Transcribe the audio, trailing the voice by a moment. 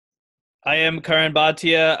I am Curran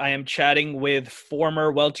Bhatia. I am chatting with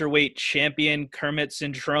former welterweight champion Kermit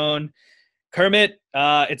Cintron. Kermit,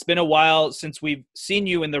 it's been a while since we've seen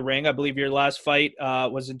you in the ring. I believe your last fight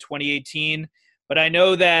was in 2018. But I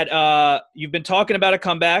know that you've been talking about a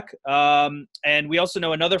comeback. And we also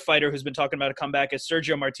know another fighter who's been talking about a comeback is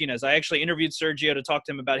Sergio Martinez. I actually interviewed Sergio to talk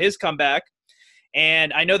to him about his comeback.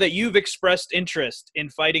 And I know that you've expressed interest in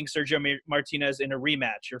fighting Sergio Martinez in a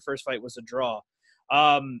rematch. Your first fight was a draw.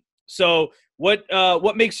 So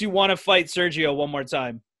what makes you want to fight Sergio one more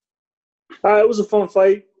time? It was a fun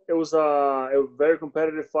fight. It was a very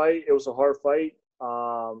competitive fight. It was a hard fight.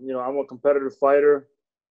 I'm a competitive fighter.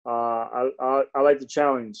 I like the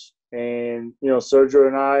challenge, and Sergio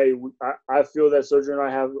and I feel that Sergio and I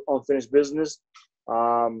have unfinished business.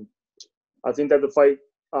 Um, I think that the fight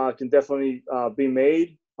can definitely be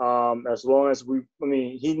made as long as we. I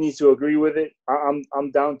mean, he needs to agree with it.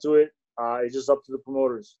 I'm down to it. It's just up to the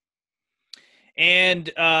promoters. And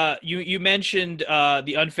you mentioned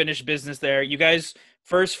the unfinished business there. You guys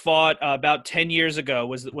first fought about 10 years ago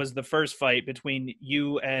was the first fight between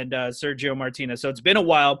you and Sergio Martinez. So it's been a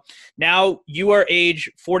while. Now you are age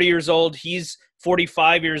 40 years old. He's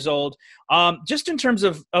 45 years old. Just in terms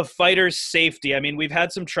of fighters' safety, I mean, we've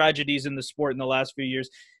had some tragedies in the sport in the last few years.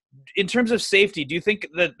 In terms of safety, do you think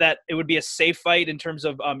that it would be a safe fight in terms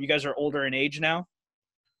of you guys are older in age now?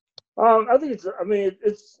 I think it's. I mean,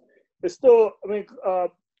 it's still. I mean,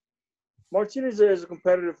 Martinez is a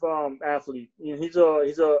competitive athlete. He's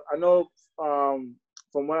a. I know from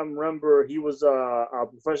what I remember, he was a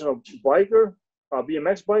professional biker, a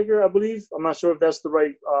BMX biker, I believe. I'm not sure if that's the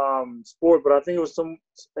right sport, but I think it was some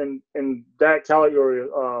in that category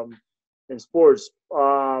in sports.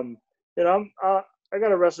 I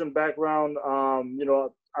got a wrestling background.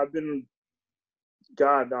 I've been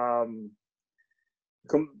God.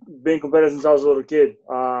 Being competitive since I was a little kid,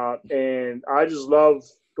 and I just love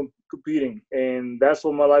competing, and that's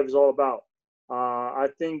what my life is all about. I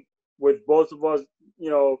think with both of us,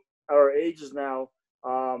 at our ages now,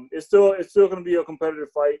 it's still going to be a competitive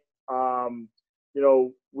fight. I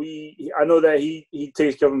know that he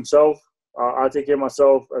takes care of himself. I take care of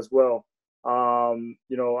myself as well. I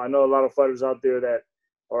know a lot of fighters out there that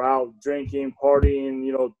are out drinking, partying,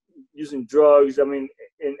 using drugs. I mean,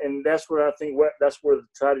 and that's where I think that's where the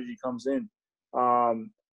tragedy comes in.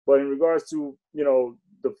 But in regards to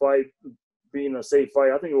the fight being a safe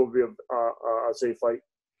fight, I think it will be a safe fight.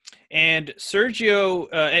 And Sergio,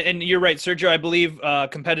 and you're right, Sergio, I believe,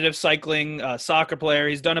 competitive cycling, soccer player.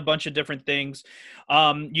 He's done a bunch of different things.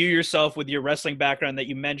 You yourself, with your wrestling background that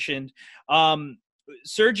you mentioned,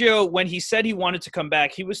 Sergio, when he said he wanted to come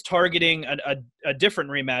back, he was targeting a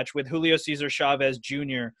different rematch with Julio Cesar Chavez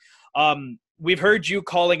Jr. We've heard you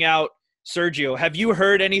calling out Sergio. Have you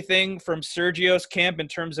heard anything from Sergio's camp in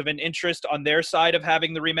terms of an interest on their side of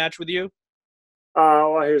having the rematch with you?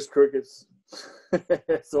 All I hear is crickets.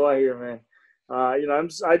 That's all I hear, man. I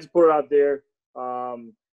just put it out there.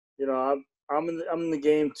 I'm in the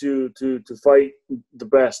game to fight the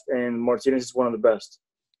best, and Martinez is one of the best.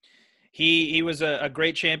 He was a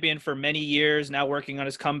great champion for many years, now working on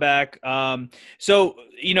his comeback. So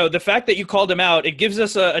the fact that you called him out, it gives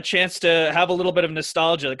us a chance to have a little bit of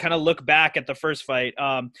nostalgia, to kind of look back at the first fight.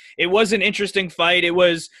 It was an interesting fight. It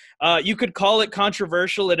was, you could call it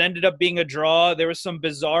controversial. It ended up being a draw. There were some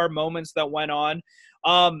bizarre moments that went on.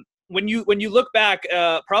 When you look back,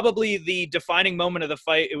 probably the defining moment of the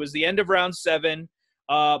fight, it was the end of round 7.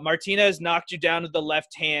 Martinez knocked you down with the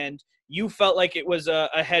left hand. You felt like it was a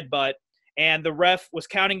headbutt, and the ref was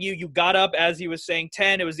counting you. You got up as he was saying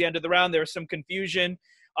 10. It was the end of the round. There was some confusion.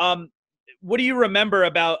 What do you remember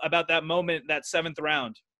about that moment, that 7th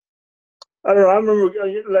round? I don't know. I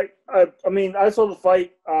remember, I mean, I saw the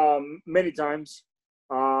fight many times,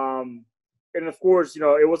 and of course,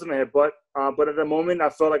 it wasn't a headbutt, but at the moment, I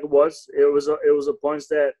felt like it was. It was a punch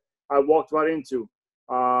that I walked right into,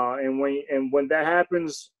 and when that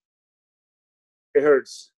happens, it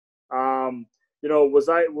hurts. Was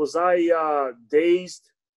I dazed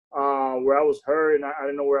where I was hurt and I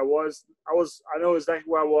didn't know where I was? I know exactly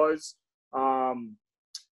where I was. Um,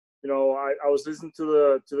 I was listening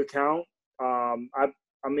to the count. I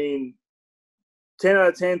mean, 10 out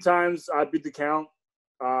of 10 times I beat the count.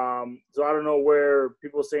 So I don't know where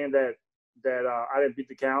people are saying that I didn't beat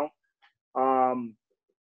the count. Um,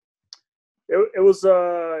 it was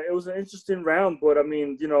an interesting round, but I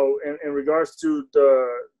mean, in regards to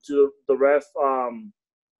the ref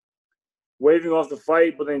waving off the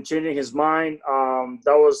fight, but then changing his mind,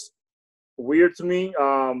 that was weird to me.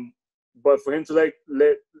 But for him to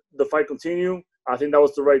let the fight continue, I think that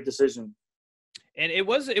was the right decision. And it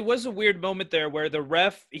was a weird moment there where the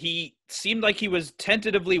ref, he seemed like he was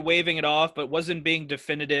tentatively waving it off, but wasn't being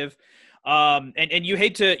definitive. And you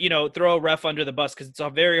hate to, throw a ref under the bus because it's a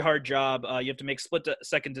very hard job. You have to make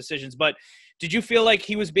split-second decisions. But did you feel like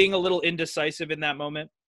he was being a little indecisive in that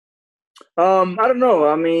moment? I don't know.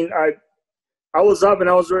 I mean, I was up and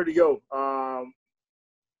I was ready to go.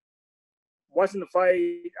 Watching the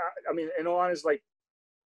fight, I mean, in all honesty, like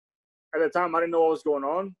at the time, I didn't know what was going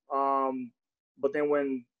on. But then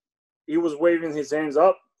when he was waving his hands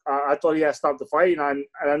up, I thought he had stopped the fight, and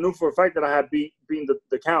I knew for a fact that I had beaten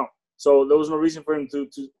the count. So there was no reason for him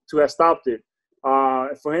to have stopped it.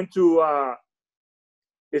 For him to,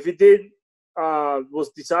 if he did, was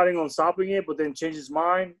deciding on stopping it, but then changed his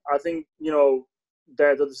mind, I think,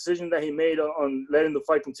 that the decision that he made on letting the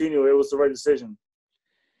fight continue, it was the right decision.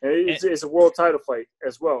 And it's a world title fight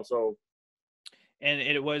as well. So. And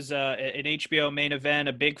it was an HBO main event,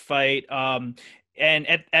 a big fight. And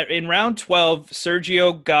in round 12,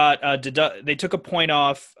 Sergio got they took a point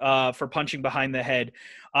off for punching behind the head.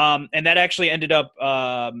 And that actually ended up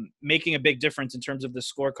making a big difference in terms of the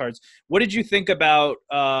scorecards. What did you think about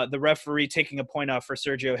the referee taking a point off for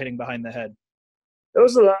Sergio hitting behind the head? There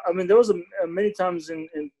was a lot. I mean, there was many times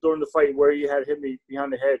during the fight where he had hit me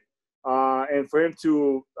behind the head. And for him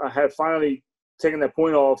to have finally taken that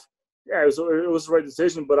point off, yeah, it was the right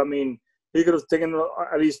decision. But, I mean, he could have taken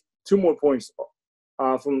at least 2 more points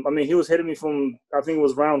he was hitting me from, I think it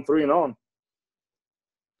was round 3 and on.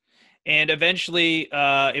 And eventually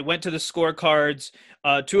it went to the scorecards.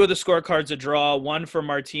 2 of the scorecards a draw, 1 for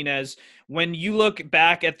Martinez. When you look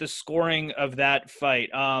back at the scoring of that fight,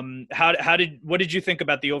 what did you think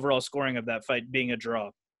about the overall scoring of that fight being a draw?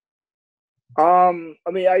 I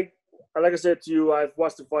mean, like I said to you, I've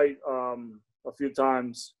watched the fight a few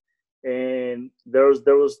times, and there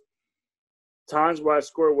was times where I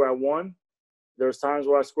scored where I won. There was times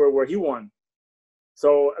where I scored where he won.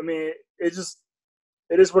 So, I mean, it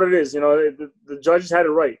is what it is. The judges had it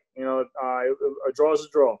right. A draw is a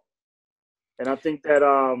draw. And I think that,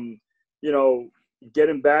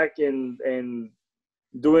 getting back and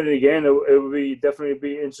doing it again, it would definitely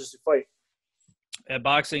be an interesting fight.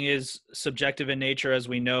 Boxing is subjective in nature, as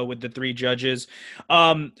we know, with the 3 judges.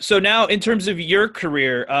 So now, in terms of your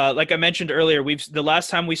career, like I mentioned earlier, the last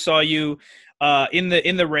time we saw you in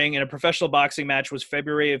the ring in a professional boxing match was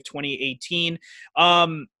February of 2018.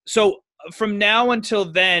 So from now until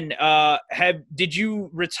then, did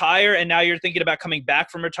you retire and now you're thinking about coming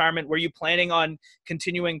back from retirement? Were you planning on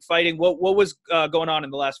continuing fighting? What was going on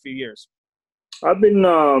in the last few years? I've been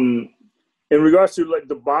in regards to like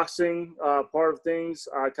the boxing part of things,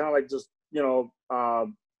 I kind of like just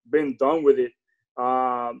been done with it.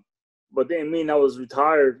 But didn't mean I was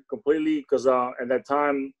retired completely because at that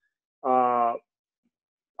time I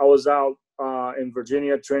was out in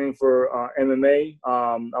Virginia training for MMA.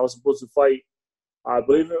 I was supposed to fight. I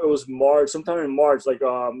believe it was March, sometime in March, I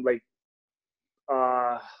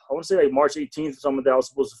want to say like March 18th or something, that I was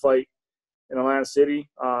supposed to fight in Atlantic City,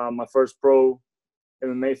 my first pro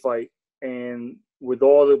MMA fight. And with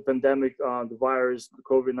all the pandemic, the virus, the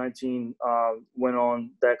COVID-19 went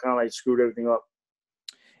on, that kind of like screwed everything up.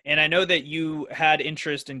 And I know that you had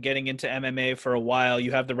interest in getting into MMA for a while.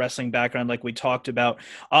 You have the wrestling background like we talked about.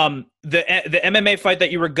 The MMA fight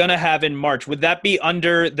that you were going to have in March, would that be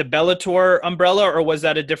under the Bellator umbrella or was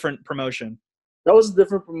that a different promotion? That was a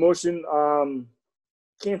different promotion.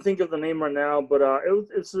 Can't think of the name right now, but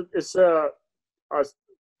it's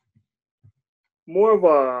more of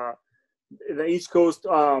a in the East Coast.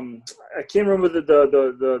 I can't remember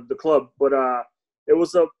the club, but it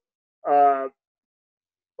was a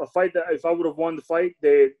fight that if I would have won the fight,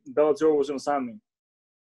 Bellator was going to sign me.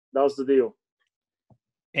 That was the deal.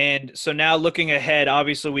 And so now looking ahead,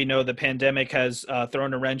 obviously we know the pandemic has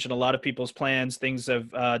thrown a wrench in a lot of people's plans. Things have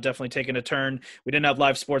definitely taken a turn. We didn't have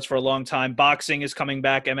live sports for a long time. Boxing is coming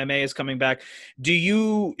back. MMA is coming back.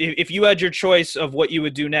 If you had your choice of what you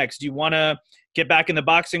would do next, do you want to get back in the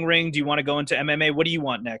boxing ring? Do you want to go into MMA? What do you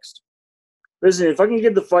want next? Listen, if I can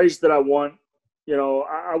get the fights that I want,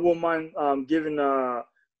 I won't mind giving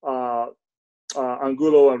Angulo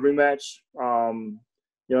a rematch.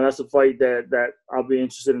 That's a fight that I'll be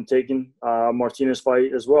interested in taking. Martinez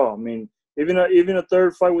fight as well. I mean, even a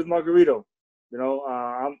third fight with Margarito.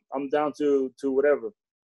 I'm down to whatever.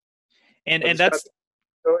 And it's that's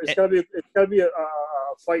gotta be a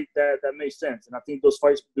fight that makes sense. And I think those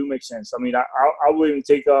fights do make sense. I mean, I would even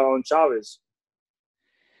take on Chavez.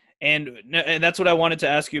 And that's what I wanted to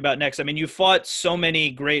ask you about next. I mean, you fought so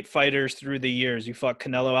many great fighters through the years. You fought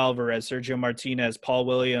Canelo Alvarez, Sergio Martinez, Paul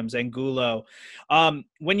Williams, Angulo.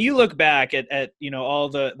 When you look back at all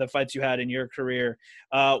the fights you had in your career,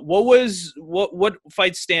 what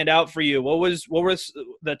fights stand out for you? What was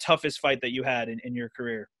the toughest fight that you had in your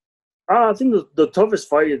career? I think the toughest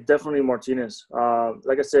fight is definitely Martinez.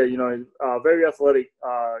 Like I said, very athletic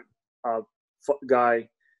guy.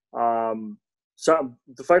 So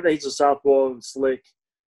the fact that he's a southpaw, slick,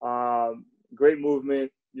 great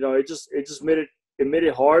movement. It just made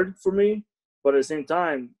it hard for me. But at the same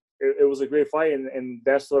time, it was a great fight, and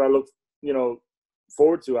that's what I look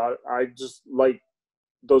forward to. I just like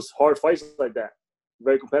those hard fights like that,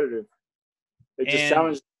 very competitive. It just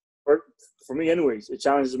challenged for me, anyways. It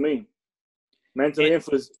challenges me mentally and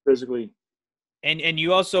physically. And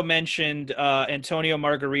you also mentioned Antonio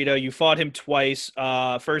Margarito. You fought him twice.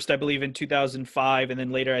 First, I believe, in 2005, and then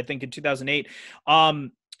later, I think, in 2008.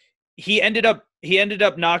 He ended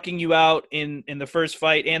up knocking you out in the first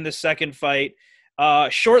fight and the second fight.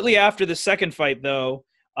 Shortly after the second fight, though,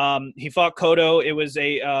 he fought Cotto. It was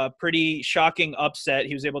a pretty shocking upset.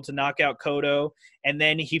 He was able to knock out Cotto, and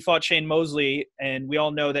then he fought Shane Mosley, and we all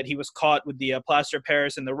know that he was caught with the plaster of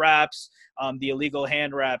Paris and the wraps, the illegal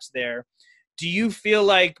hand wraps there. Do you feel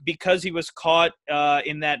like because he was caught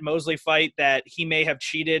in that Mosley fight that he may have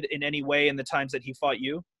cheated in any way in the times that he fought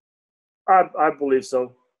you? I believe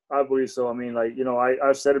so. I believe so. I mean,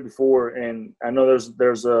 I've said it before, and I know there's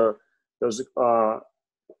an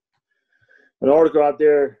article out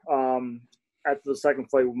there after the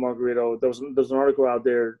second fight with Margarito. There's an article out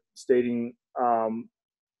there stating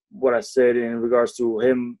what I said in regards to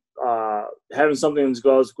him having something in his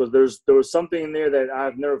gloves, because there was something in there that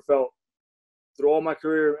I've never felt through all my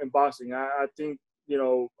career in boxing. I think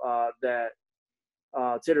that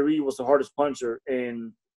Teddy Reed was the hardest puncher,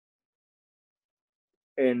 and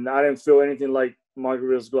I didn't feel anything like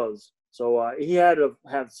Margarito's gloves. So he had to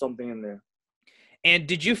have something in there. And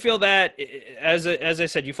did you feel that, as I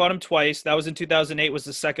said, you fought him twice? That was in 2008, was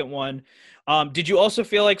the second one. Did you also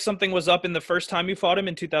feel like something was up in the first time you fought him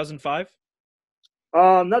in 2005?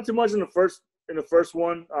 Not too much in the first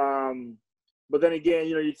one. But then again,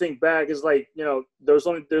 you think back, it's like, there's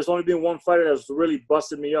only been one fighter that's really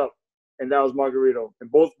busted me up, and that was Margarito. And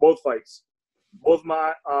both fights, both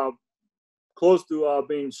my close to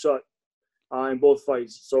being shut in both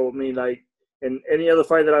fights. So I mean, in any other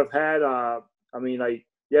fight that I've had,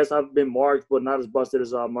 yes, I've been marked, but not as busted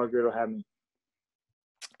as Margarito had me.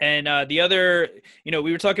 And the other, we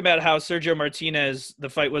were talking about how Sergio Martinez, the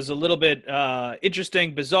fight was a little bit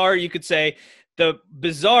interesting, bizarre, you could say. The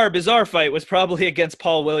bizarre fight was probably against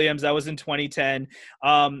Paul Williams. That was in 2010.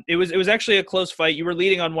 It was actually a close fight. You were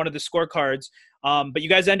leading on one of the scorecards, but you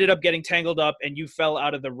guys ended up getting tangled up and you fell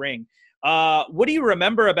out of the ring. What do you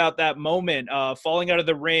remember about that moment? Falling out of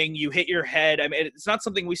the ring, you hit your head. I mean, it's not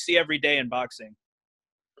something we see every day in boxing.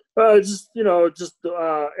 It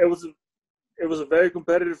was a very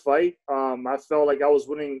competitive fight. I felt like I was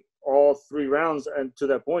winning all 3 rounds, and to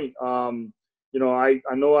that point, I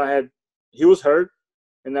know he was hurt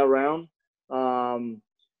in that round, and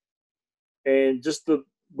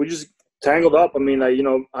we just tangled up. I mean,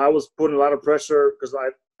 I was putting a lot of pressure because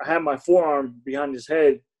I had my forearm behind his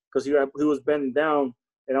head because he was bending down,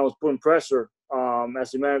 and I was putting pressure.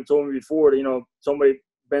 As the man told me before, somebody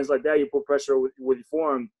bends like that, you put pressure with your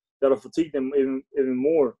forearm, that'll fatigue them even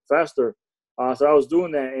more faster. So I was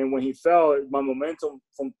doing that, and when he fell, my momentum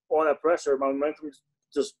from all that pressure, my momentum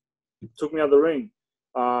just took me out of the ring.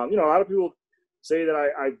 A lot of people say that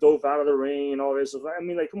I dove out of the ring and all this. I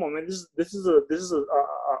mean, come on, man. This is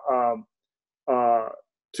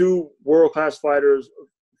two world-class fighters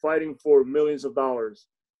fighting for millions of dollars.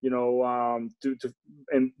 And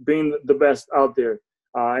being the best out there.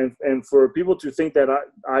 And for people to think that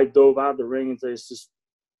I dove out of the ring, it's just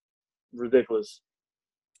ridiculous.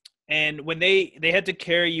 And when they had to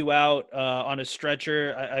carry you out on a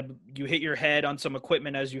stretcher, you hit your head on some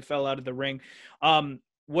equipment as you fell out of the ring.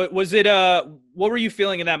 What was it? What were you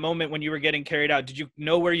feeling in that moment when you were getting carried out? Did you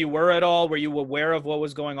know where you were at all? Were you aware of what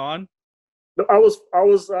was going on? I was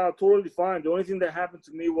totally fine. The only thing that happened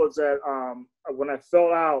to me was that when I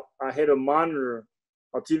fell out, I hit a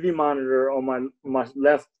TV monitor on my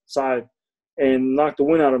left side, and knocked the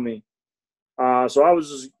wind out of me. So I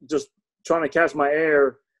was just trying to catch my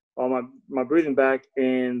air on my breathing back,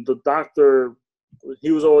 and the doctor,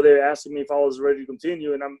 he was over there asking me if I was ready to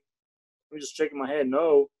continue, and I'm just shaking my head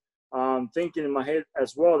no, thinking in my head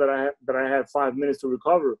as well that I had 5 minutes to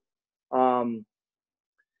recover.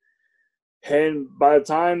 And by the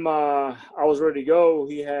time I was ready to go,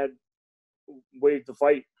 he had waived the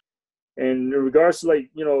fight. And in regards to, like,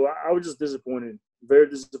 I was just disappointed, very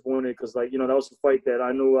disappointed, because, like, that was a fight that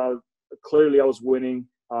I knew I was winning.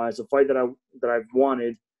 It's a fight that I've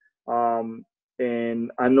wanted,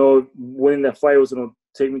 and I know winning that fight was going to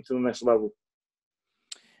take me to the next level.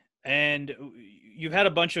 And you've had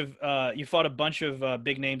you fought a bunch of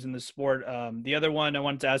big names in the sport. The other one I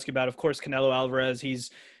wanted to ask you about, of course, Canelo Alvarez.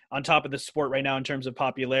 He's on top of the sport right now in terms of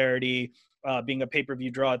popularity, being a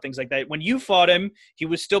pay-per-view draw, things like that. When you fought him, he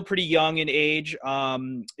was still pretty young in age.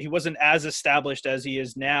 He wasn't as established as he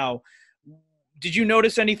is now. Did you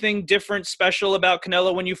notice anything different, special about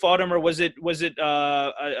Canelo when you fought him, or was it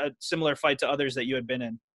a similar fight to others that you had been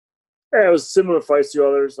in? Yeah, it was similar fights to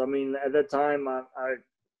others. I mean, at that time, I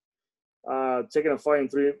taking a fight in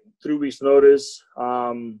three weeks' notice.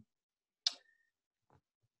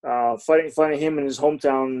 Fighting him in his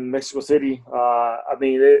hometown, Mexico City. I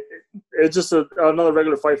mean, it's just another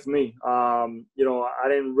regular fight for me. I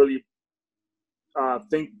didn't really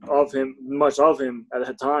think much of him at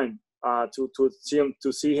that time.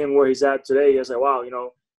 To see him where he's at today, I was like, wow,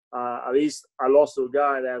 at least I lost to a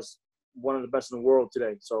guy that's one of the best in the world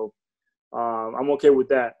today. So I'm okay with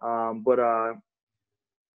that. But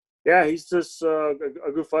yeah, he's just a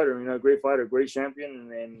good fighter, a great fighter, great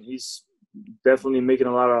champion, and he's definitely making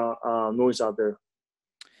a lot of noise out there.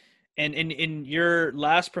 And in your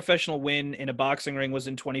last professional win in a boxing ring was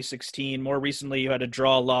in 2016. More recently, you had a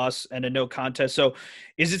draw, loss, and a no contest. So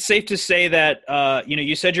is it safe to say that,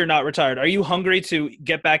 you said you're not retired. Are you hungry to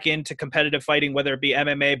get back into competitive fighting, whether it be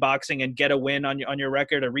MMA, boxing, and get a win on your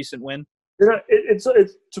record, a recent win?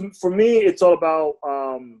 For me, it's all about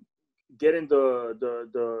getting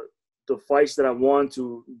the fights that I want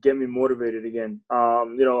to get me motivated again.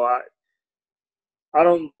 I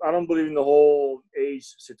don't believe in the whole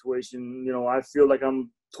age situation. I feel like I'm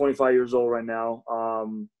 25 years old right now.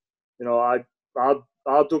 I'll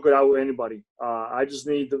duke it out with anybody. I just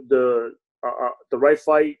need the right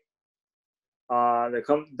fight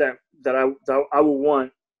that I will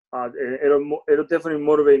want. It'll definitely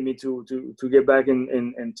motivate me to get back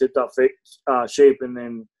in tip-top shape, and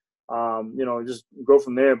then just go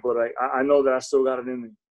from there. But I know that I still got it in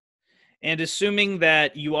me. And assuming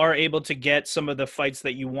that you are able to get some of the fights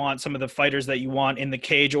that you want, some of the fighters that you want in the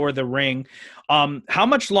cage or the ring, how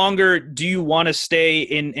much longer do you want to stay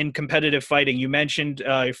in competitive fighting? You mentioned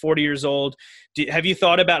you're 40 years old. Have you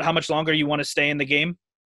thought about how much longer you want to stay in the game?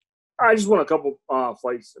 I just want a couple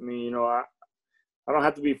fights. I mean, I don't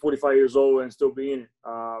have to be 45 years old and still be in it.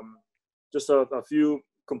 Just a few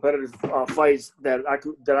competitive fights that I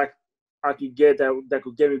could get that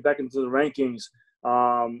could get me back into the rankings.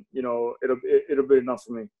 It'll be enough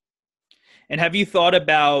for me. And have you thought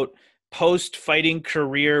about post-fighting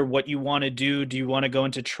career, what you want to do? Do you want to go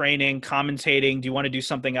into training, commentating? Do you want to do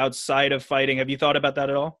something outside of fighting? Have you thought about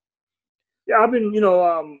that at all? Yeah, I've been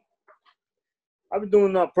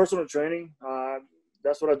doing personal training.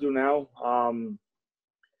 That's what I do now.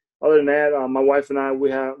 Other than that, my wife and I,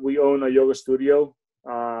 we own a yoga studio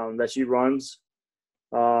that she runs.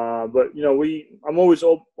 But I'm always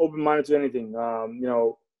open-minded to anything.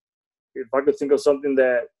 If I could think of something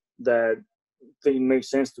that think makes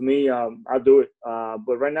sense to me, I'll do it.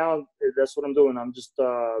 But right now, that's what I'm doing. I'm just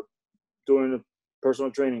doing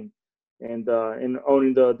personal training and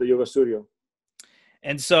owning the yoga studio.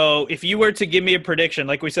 And so if you were to give me a prediction,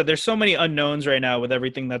 like we said, there's so many unknowns right now with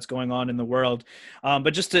everything that's going on in the world.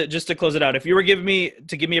 But just to close it out, if you were give me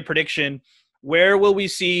a prediction, where will we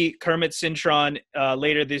see Kermit Cintron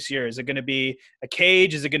later this year? Is it going to be a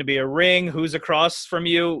cage? Is it going to be a ring? Who's across from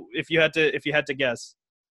you? If you had to guess.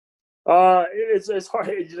 It's hard.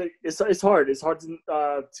 It's hard. It's hard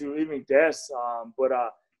to even guess. But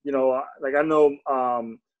like I know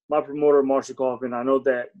my promoter Marshall Kaufman. I know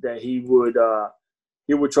that he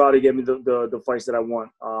would try to get me the fights that I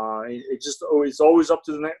want. It's always up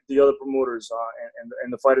to the other promoters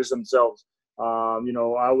and the fighters themselves.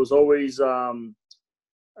 I was always on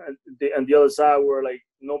the other side where, like,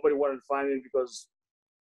 nobody wanted to fight me because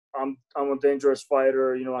I'm a dangerous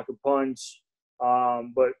fighter. I could punch.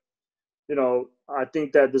 But I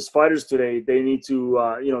think that these fighters today, they need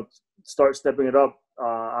to start stepping it up.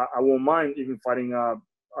 I won't mind even fighting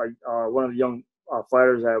one of the young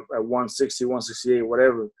fighters at 160, 168,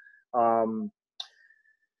 whatever.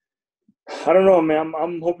 I don't know, man.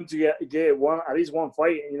 I'm hoping to get at least one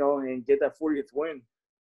fight, and get that 40th win.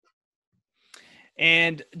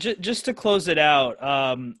 And just to close it out,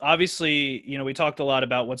 obviously, we talked a lot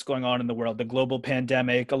about what's going on in the world, the global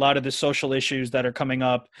pandemic, a lot of the social issues that are coming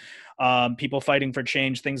up, people fighting for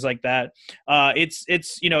change, things like that.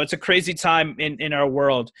 It's a crazy time in our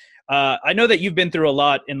world. I know that you've been through a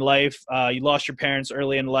lot in life. You lost your parents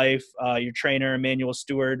early in life. Your trainer, Emmanuel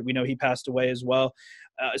Stewart, we know he passed away as well.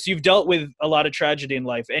 So you've dealt with a lot of tragedy in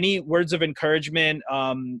life. Any words of encouragement,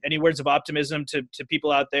 any words of optimism to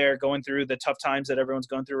people out there going through the tough times that everyone's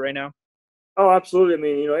going through right now? Oh, absolutely. I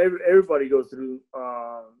mean, you know, everybody goes through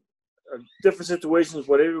different situations,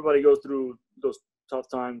 but everybody goes through those tough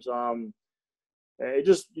times. It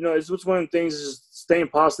just, you know, it's one of the things is staying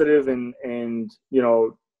positive and you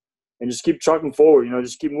know, and just keep trucking forward. You know,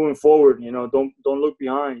 just keep moving forward. You know, don't look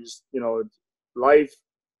behind. Just, you know, life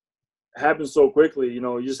happens so quickly. You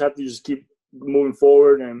know, you just have to just keep moving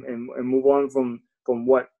forward and move on from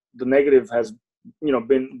what the negative has, you know,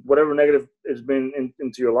 been, whatever negative has been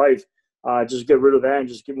into your life. Just get rid of that and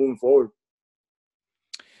just keep moving forward.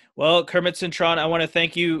 Well, Kermit Cintron, I want to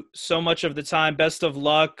thank you so much of the time. Best of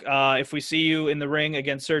luck. If we see you in the ring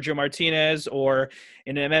against Sergio Martinez or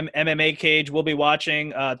in an MMA cage, we'll be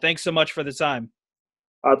watching. Thanks so much for the time.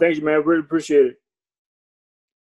 Thank you, man. Really appreciate it.